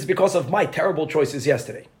lot of it is because of my terrible choices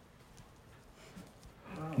yesterday.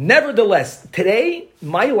 Nevertheless, today,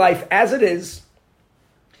 my life as it is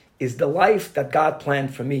the life that God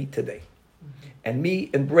planned for me today. And me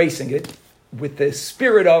embracing it with the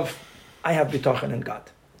spirit of, I have bitachon in God.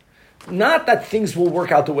 Not that things will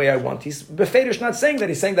work out the way I want. He's Befedish not saying that.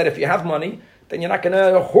 He's saying that if you have money, then you're not going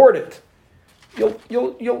to hoard it.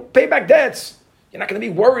 You'll pay back debts. You're not going to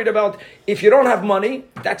be worried about, if you don't have money,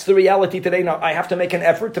 that's the reality today. Now, I have to make an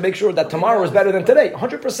effort to make sure that tomorrow is better than today.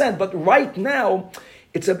 100%. But right now,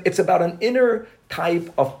 it's about an inner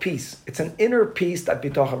type of peace. It's an inner peace that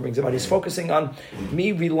bitachon brings about. He's focusing on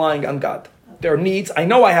me relying on God. There are needs. I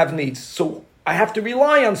know I have needs. So I have to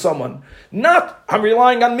rely on someone. Not, I'm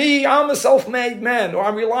relying on me, I'm a self-made man, or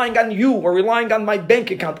I'm relying on you, or relying on my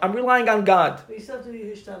bank account. I'm relying on God. But you still have to do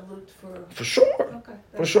your hishtadlut for sure. Okay.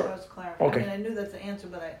 For sure. I was clarifying. Okay. I mean, I knew that's the answer,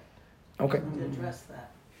 but I wanted to address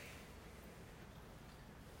that.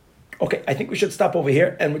 Okay, I think we should stop over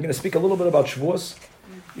here, and we're going to speak a little bit about Shavuos.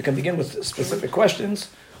 You can begin with specific questions,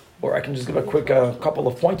 or I can just give a quick couple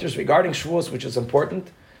of pointers regarding Shavuos, which is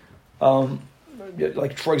important.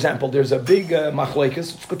 Like, for example, there's a big machlekes.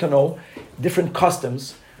 It's good to know different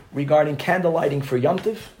customs regarding candle lighting for Yom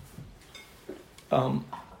Tov.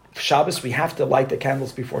 Shabbos, we have to light the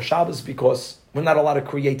candles before Shabbos because we're not allowed to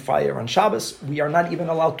create fire on Shabbos. We are not even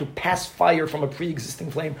allowed to pass fire from a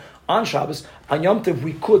pre-existing flame on Shabbos. On Yom Tov,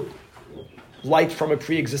 we could light from a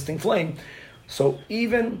pre-existing flame. So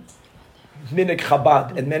even Minik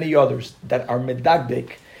Chabad and many others that are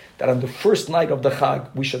medagdik, that on the first night of the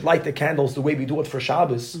Chag, we should light the candles the way we do it for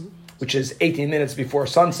Shabbos, which is 18 minutes before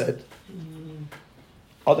sunset.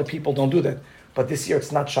 Other people don't do that. But this year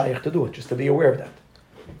it's not shaykh to do it, just to be aware of that.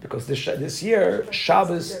 Because this year,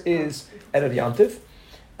 Shabbos is Erev Yom Tov,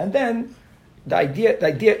 and then the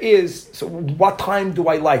idea is, so what time do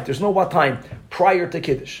I light? There's no what time prior to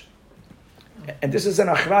Kiddush. And this is an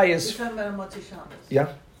achrayas. You're talking about a Motzi Shabbos.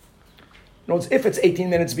 Yeah. No, it's if it's 18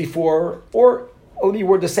 minutes before, or only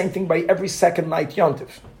word the same thing by every second night Yontif.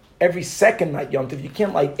 Every second night Yontif, you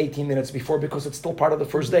can't light 18 minutes before because it's still part of the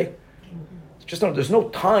first day. Just no, there's no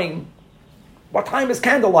time. What time is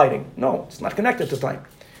candle lighting? No, it's not connected to time.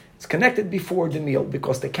 It's connected before the meal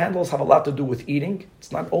because the candles have a lot to do with eating.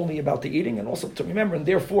 It's not only about the eating, and also to remember, and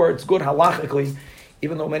therefore it's good halachically,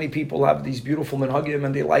 even though many people have these beautiful minhagim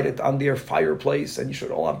and they light it on their fireplace, and you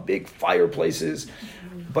should all have big fireplaces,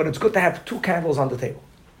 but it's good to have 2 candles on the table.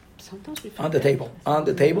 Sometimes we On the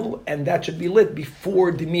table, and that should be lit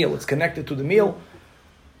before the meal. It's connected to the meal.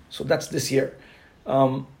 So that's this year.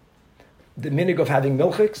 The minig of having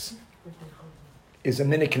milchiks is a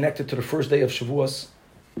minig connected to the first day of Shavuos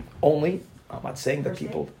only. I'm not saying that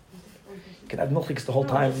people can have milchiks the whole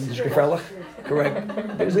time. Correct.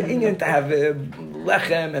 There's an inyan to have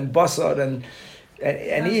lechem and basar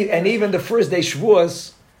and even the first day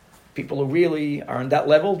Shavuos, people who really are on that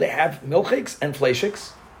level, they have milchiks and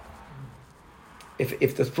fleishiks.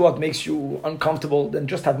 If the thought makes you uncomfortable, then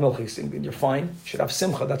just have milchiks and you're fine. You should have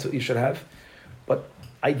simcha, that's what you should have. But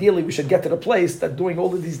ideally, we should get to the place that doing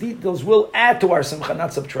all of these details will add to our simcha,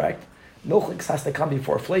 not subtract. Milchiks has to come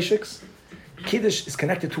before fleishiks. Kiddush is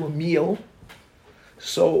connected to a meal.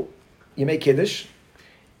 So you make Kiddush,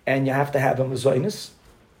 and you have to have a mezainis.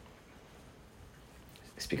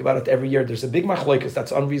 I speak about it every year. There's a big machlokas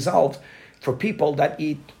that's unresolved for people that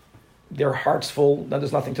eat their hearts full, then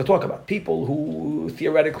there's nothing to talk about. People who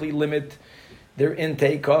theoretically limit their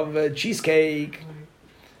intake of cheesecake.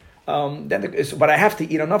 But I have to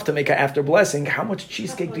eat enough to make an after blessing. How much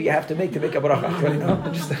cheesecake do you have to make a bracha?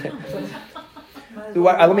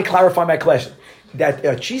 Let me clarify my question.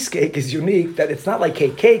 That cheesecake is unique, that it's not like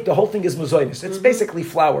cake. Cake, the whole thing is mozoinis. It's basically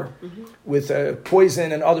flour with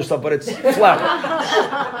poison and other stuff, but it's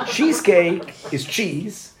flour. Cheesecake is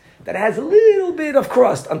cheese that has a little bit of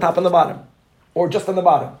crust on top and the bottom, or just on the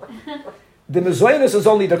bottom. The mezoinus is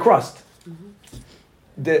only the crust.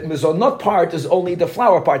 The mezonot part is only the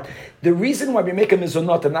flour part. The reason why we make a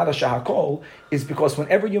mezonot and not a shahakol is because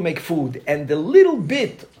whenever you make food and the little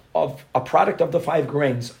bit of a product of the 5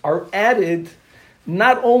 grains are added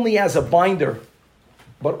not only as a binder,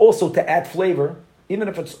 but also to add flavor, even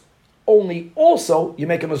if it's only also, you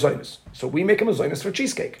make a mezoinus. So we make a mezoinus for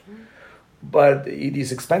cheesecake. But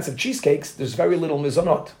these expensive cheesecakes, there's very little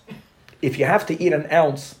mezonot. If you have to eat an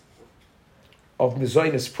ounce of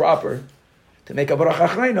mezoinus proper to make a bracha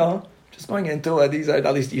achrayna, just going into these are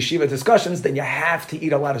at least yeshiva discussions, then you have to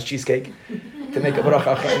eat a lot of cheesecake to make a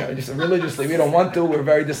bracha achrayna. Just religiously, we don't want to. We're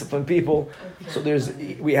very disciplined people. So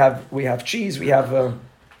we have cheese. We have the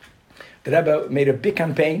Rebbe made a big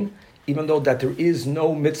campaign. Even though that there is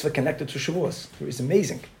no mitzvah connected to Shavuos. It is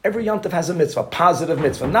amazing. Every Yom Tov has a mitzvah, positive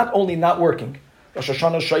mitzvah. Not only not working. Rosh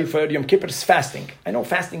Hashanah, Shofar, Yom Kippur is fasting. I know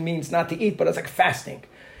fasting means not to eat, but it's like fasting.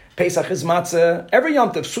 Pesach is matzah. Every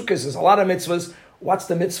Yom Tov, Sukkot is a lot of mitzvahs. What's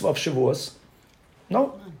the mitzvah of Shavuos?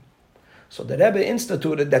 No. So the Rebbe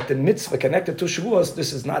instituted that the mitzvah connected to Shavuos,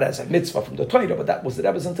 this is not as a mitzvah from the Torah, but that was the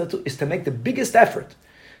Rebbe's institute, is to make the biggest effort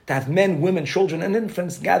to have men, women, children, and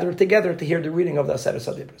infants gather together to hear the reading of the Aseret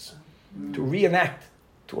HaDibros. To reenact,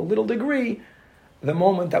 to a little degree, the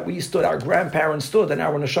moment that we stood, our grandparents stood, and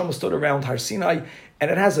our neshama stood around Har Sinai,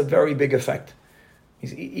 and it has a very big effect.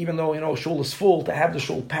 Even though, shul is full, to have the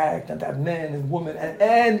shul packed, and to have men and women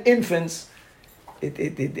and infants,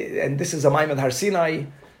 and this is a Maimon Har Sinai,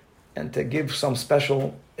 and to give some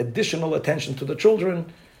special additional attention to the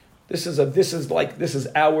children, this is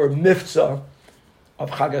our miftzah of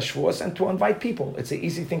Chag HaShavuos, and to invite people. It's an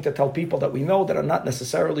easy thing to tell people that we know that are not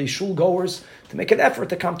necessarily shul goers to make an effort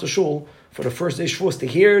to come to shul for the first day Shavuos to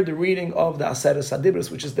hear the reading of the Aseret HaDibros,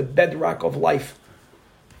 which is the bedrock of life.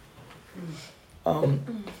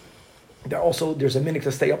 There's a minute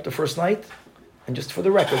to stay up the first night, and just for the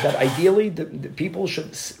record, that ideally the people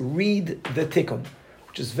should read the Tikkun,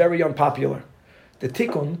 which is very unpopular. The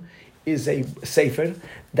Tikkun is a sefer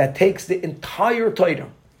that takes the entire Torah,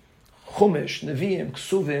 Chumash, Nevi'im,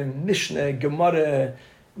 Ksuvim, Mishnah, Gemara,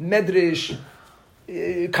 Medrash,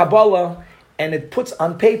 Kabbalah, and it puts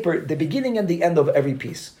on paper the beginning and the end of every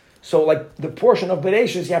piece. So like the portion of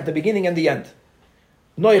Bereshis, you have the beginning and the end.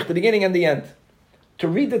 Noach, the beginning and the end. To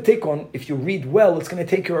read the Tikkun, if you read well, it's going to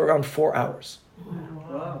take you around 4 hours.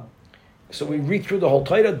 Wow. So we read through the whole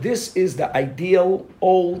Torah. This is the ideal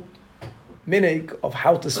old minig of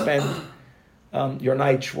how to spend your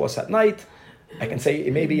night Shavuos at night. I can say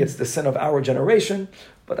maybe it's the sin of our generation,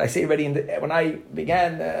 but I say already when I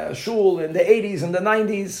began shul in the 80s and the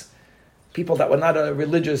 90s, people that were not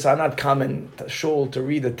religious are not coming to shul to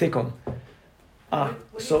read the tikkun. Where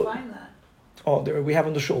do you find that? Oh, we have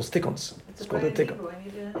in the shuls tikkons. It's called the in tikkun. Hebrew, I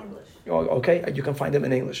need it in English. Oh, okay, you can find them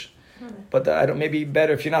in English. But I don't. Maybe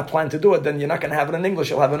better if you're not planning to do it, then you're not going to have it in English.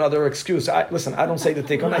 You'll have another excuse. Listen, I don't say the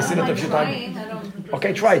tikkun. I see it a few times.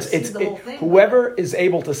 Okay, try it. Whoever is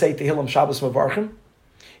able to say Tehillim Shabbos Mevarchim,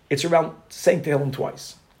 it's around saying Tehillim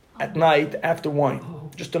twice at night after wine,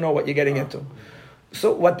 just to know what you're getting into.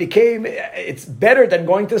 So what became it's better than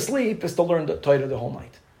going to sleep is to learn the Torah the whole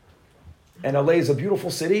night. And LA is a beautiful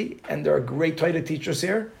city, and there are great Torah teachers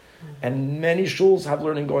here. And many shuls have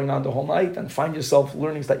learning going on the whole night, and find yourself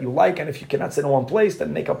learnings that you like. And if you cannot sit in one place,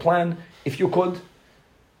 then make a plan if you could,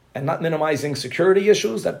 and not minimizing security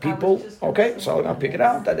issues that people. Okay, so I'll pick it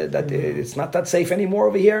out that it's not that safe anymore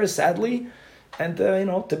over here, sadly, and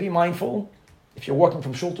to be mindful. If you're walking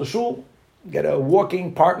from shul to shul, get a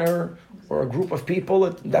walking partner or a group of people.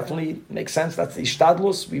 It definitely makes sense. That's the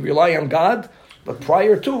ishtadlus. We rely on God, but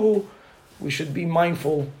prior to, we should be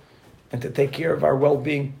mindful and to take care of our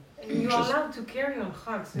well-being. You're allowed to carry on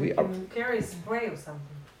Chag, so you can carry a spray or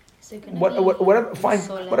something. Whatever, fine,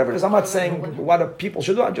 whatever it is. I'm not saying what people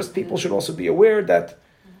should do. Just people should also be aware that's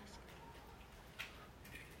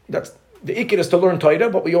the ikir is to learn Torah,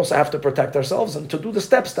 but we also have to protect ourselves and to do the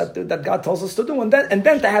steps that God tells us to do, and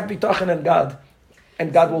then to have bitachon in God,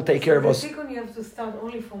 and God will take care of us. The tikkun you have to start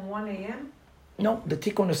only from 1 a.m.? No, the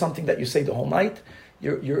tikkun is something that you say the whole night.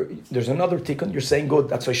 There's another tikkun. You're saying good.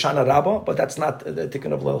 That's Hoshana Rabbah, but that's not the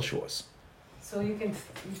tikkun of Leil Shuas. So you can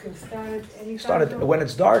start it anytime. Start it when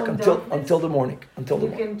it's dark until the morning. Until the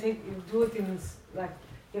morning. You can do it in like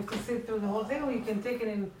you have to sit through the whole thing, or you can take it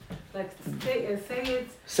in like say it.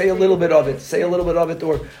 Say a little bit of it. Say a little bit of it,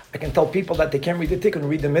 or I can tell people that they can't read the tikkun.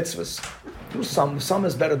 Read the mitzvahs. Do some. Some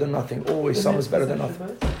is better than nothing. Always some is better than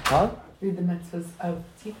nothing. Huh? Read the mitzvahs of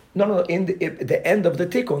tikkun. No. In the end of the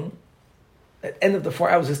tikkun. At the end of the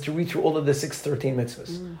 4 hours is to read through all of the 613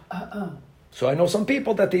 mitzvahs. So I know some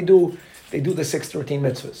people that they do the 613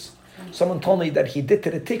 mitzvahs. Someone told me that he did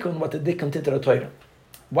to the tikkun what the tikkun did to the Torah.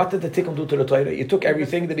 What did the tikkun do to the Torah? He took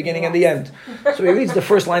everything, the beginning and the end. So he reads the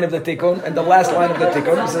first line of the tikkun and the last line of the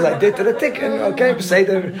tikkun. He says, I did to the tikkun. Okay, say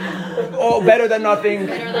better than nothing.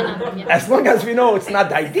 As long as we know it's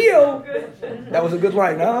not ideal. That was a good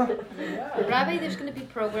line, huh? Rabbi, there's going to be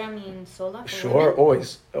programming in Sola? Sure,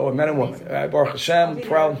 always. Oh, men and women. Baruch Hashem,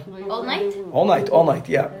 proud. All night? All night,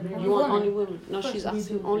 yeah. You want only women? No, she's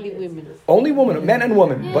asking only women. Only women, men and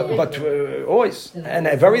women, but always. And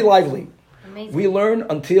very lively. Amazing. We learn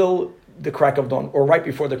until the crack of dawn, or right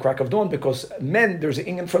before the crack of dawn, because there's an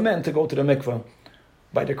inyan for men to go to the mikveh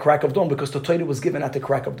by the crack of dawn, because the Torah was given at the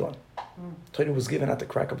crack of dawn. Torah was given at the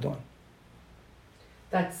crack of dawn.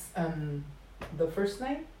 That's the first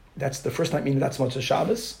night? That's the first night, meaning that's Motzei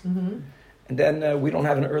Shabbos. Mm-hmm. And then we don't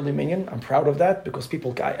have an early minyan. I'm proud of that, because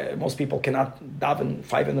most people cannot daven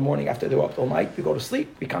 5 a.m. after they're up all night. We go to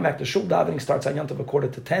sleep. We come back to shul. Davening starts on Yom Tov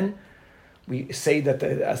 9:45. We say that the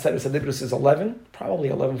Aseret Adibris is 11, probably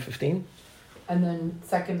 11:15. And then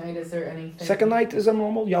second night, is there anything? Second night is a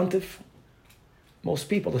normal Yom Tov. Most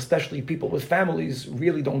people, especially people with families,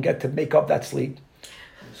 really don't get to make up that sleep.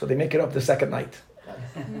 So they make it up the second night.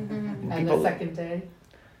 Mm-hmm. And the second day?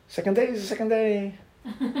 Second day is the second day.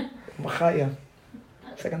 Machaya.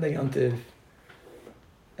 Second day Yom Tov.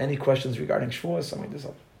 Any questions regarding Shavuos? I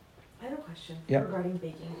have a question regarding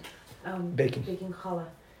regarding baking. Baking challah.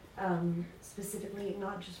 Specifically,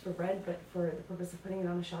 not just for bread, but for the purpose of putting it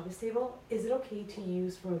on a Shabbos table. Is it okay to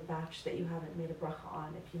use from a batch that you haven't made a bracha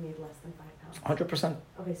on if you made less than 5 pounds? 100%.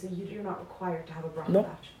 Okay, so you're not required to have a bracha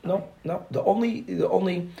batch? No. The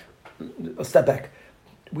only step back.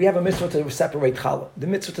 We have a mitzvah to separate challah. The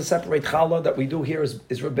mitzvah to separate challah that we do here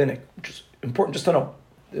is rabbinic, which is important just to know.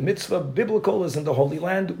 The mitzvah biblical is in the Holy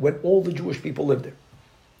Land when all the Jewish people live there.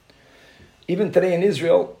 Even today in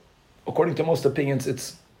Israel, according to most opinions,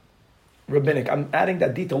 it's rabbinic. I'm adding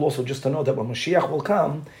that detail also just to know that when Mashiach will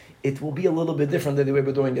come, it will be a little bit different than the way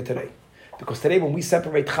we're doing it today. Because today when we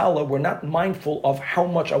separate challah, we're not mindful of how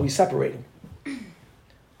much are we separating.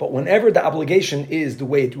 But whenever the obligation is the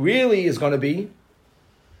way it really is going to be,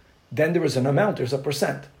 then there is an amount, there's a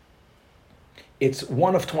percent. It's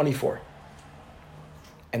 1 of 24.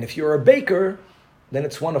 And if you're a baker, then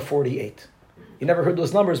it's 1 of 48. You never heard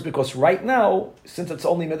those numbers because right now, since it's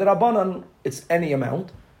only midrabanan, it's any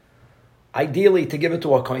amount. Ideally, to give it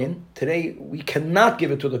to a kohen. Today, we cannot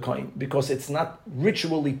give it to the kohen because it's not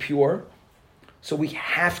ritually pure. So we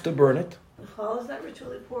have to burn it. The challah is not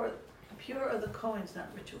ritually pure, or the kohen's not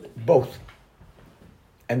ritually pure? Both.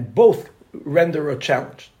 And both render a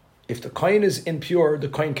challenge. If the kohen is impure, the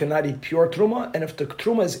kohen cannot eat pure truma, and if the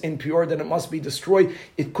truma is impure, then it must be destroyed.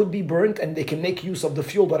 It could be burnt, and they can make use of the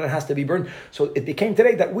fuel, but it has to be burned. So it became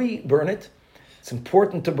today that we burn it. It's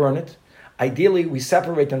important to burn it. Ideally, we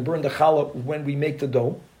separate and burn the challah when we make the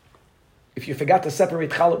dough. If you forgot to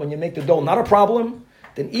separate challah when you make the dough, not a problem.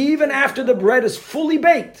 Then even after the bread is fully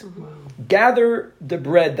baked, gather the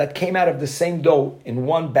bread that came out of the same dough in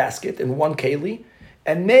one basket, in one keli,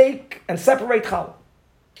 and separate challah.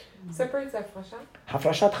 Separates hafrasha?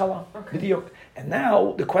 Hafrashat challah. B'diuk. And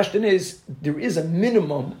now the question is, there is a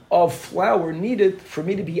minimum of flour needed for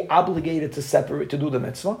me to be obligated to separate, to do the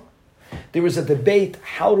mitzvah. There is a debate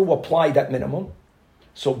how to apply that minimum.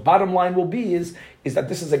 So bottom line will be is that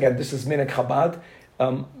this is Minhag Chabad.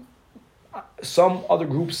 Some other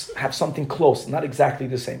groups have something close, not exactly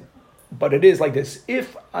the same. But it is like this.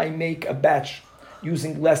 If I make a batch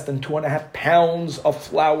using less than 2.5 pounds of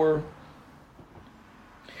flour,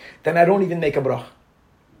 then I don't even make a brach.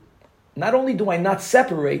 Not only do I not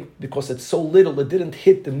separate, because it's so little, it didn't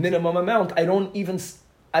hit the minimum amount, I don't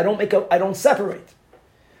separate.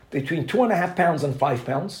 Between 2.5 pounds and 5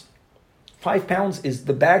 pounds. 5 pounds is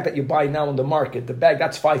the bag that you buy now in the market. The bag,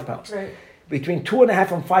 that's 5 pounds. Right. Between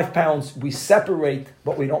 2.5 and 5 pounds, we separate,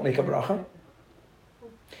 but we don't make a bracha.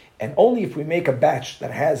 And only if we make a batch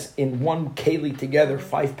that has in one keli together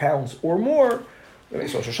 5 pounds or more.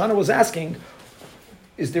 So Shoshana was asking,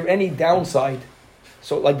 is there any downside?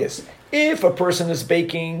 So like this, if a person is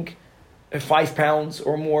baking 5 pounds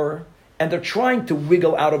or more, and they're trying to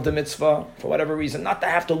wiggle out of the mitzvah for whatever reason, not to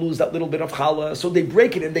have to lose that little bit of challah, so they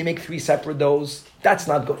break it and they make 3 separate doughs, that's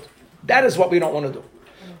not good. That is what we don't want to do.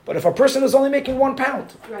 But if a person is only making 1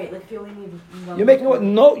 pound, right, like if you only need one, you're making what?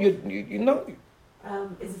 No, you know.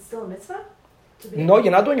 Is it still a mitzvah? No,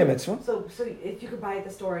 you're not doing a mitzvah. So if you could buy at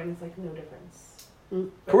the store and it's like no difference.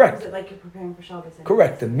 Correct. Is it like you're preparing for Shabbos?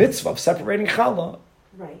 Correct. The mitzvah of separating challah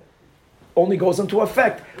right. only goes into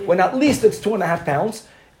effect when at least it's 2.5 pounds.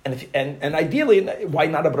 And ideally, why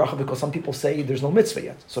not a bracha? Because some people say there's no mitzvah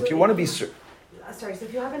yet. So if you want to be sorry, so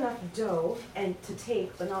if you have enough dough and to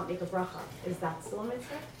take but not make a bracha, is that still a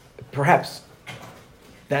mitzvah? Perhaps.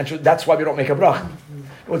 That's why we don't make a bracha.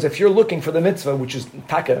 Because if you're looking for the mitzvah, which is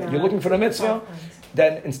taka, you're looking for the mitzvah,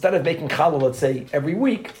 then instead of making challah, let's say every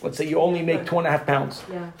week, let's say you only make 2.5 pounds,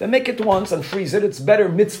 then make it once and freeze it. It's better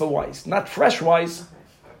mitzvah wise, not fresh wise,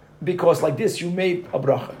 because like this you made a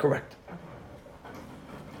bracha. Correct.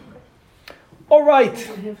 All right.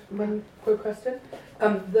 I have one quick question.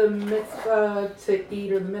 The mitzvah to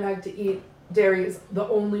eat, or the minhag to eat dairy, is the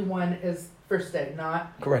only one is first day,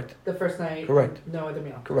 not correct. The first night. Correct. No other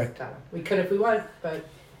meal. Correct. We could if we want, but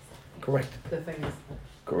correct. The thing is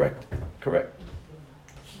correct.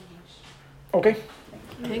 Okay.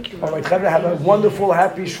 Thank you. All right. Have a wonderful,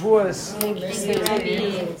 happy Shavuos. Thank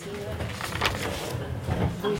you.